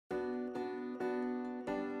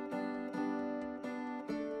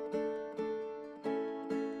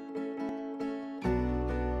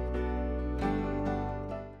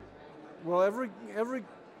Well, every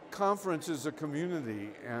conference is a community,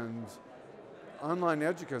 and Online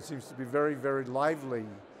Educa seems to be very, very lively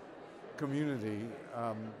community.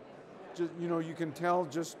 You can tell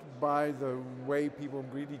just by the way people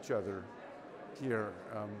greet each other here.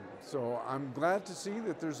 So I'm glad to see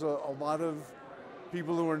that there's a lot of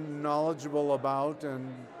people who are knowledgeable about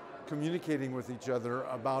and communicating with each other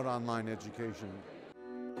about online education.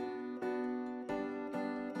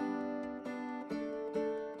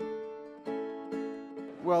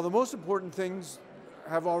 Well, the most important things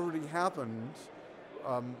have already happened.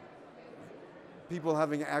 People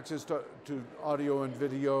having access to audio and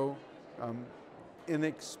video,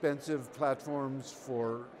 inexpensive platforms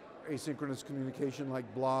for asynchronous communication like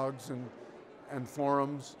blogs and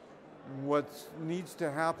forums. What needs to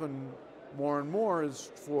happen more and more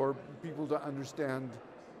is for people to understand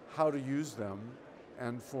how to use them,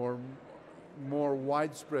 and for more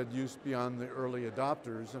widespread use beyond the early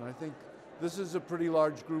adopters. And I think this is a pretty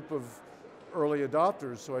large group of early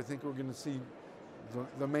adopters, so I think we're going to see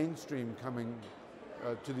the mainstream coming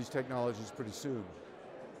to these technologies pretty soon.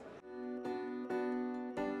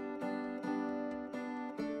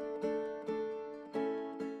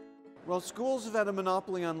 Well, schools have had a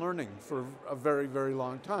monopoly on learning for a very, very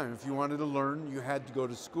long time. If you wanted to learn, you had to go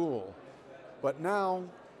to school. But now,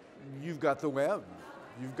 you've got the web,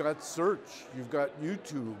 you've got search, you've got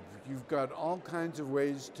YouTube, you've got all kinds of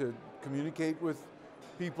ways to communicate with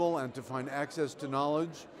people and to find access to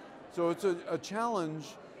knowledge. So it's a challenge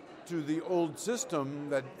to the old system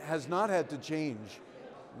that has not had to change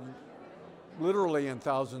literally in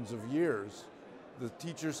thousands of years. The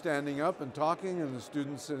teacher standing up and talking and the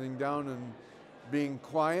students sitting down and being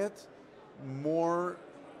quiet. More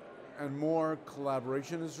and more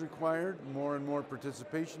collaboration is required, more and more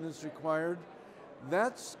participation is required.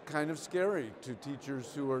 That's kind of scary to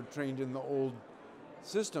teachers who are trained in the old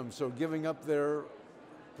system. So giving up their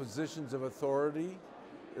positions of authority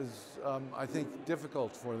is, I think,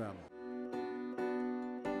 difficult for them.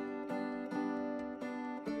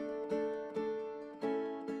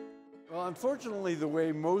 Well, unfortunately, the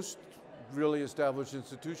way most really established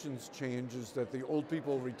institutions change is that the old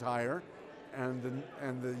people retire and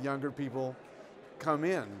the younger people come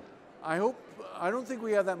in. I don't think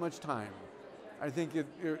we have that much time. I think it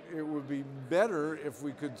would be better if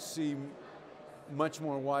we could see much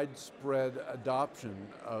more widespread adoption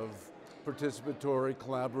of participatory,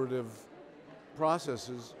 collaborative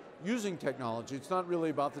processes using technology. It's not really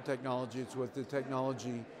about the technology, it's what the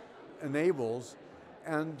technology enables.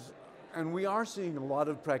 And we are seeing a lot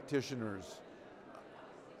of practitioners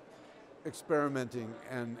experimenting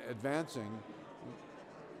and advancing.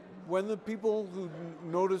 When the people who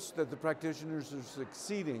notice that the practitioners are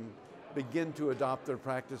succeeding begin to adopt their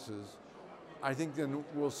practices, I think then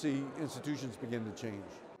we'll see institutions begin to change.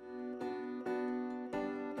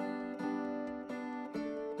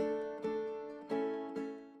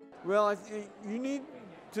 Well,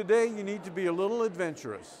 today you need to be a little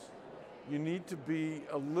adventurous. You need to be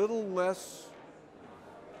a little less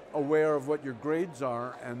aware of what your grades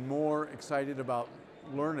are and more excited about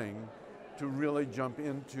learning to really jump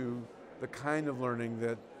into the kind of learning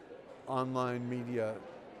that online media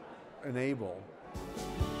enable.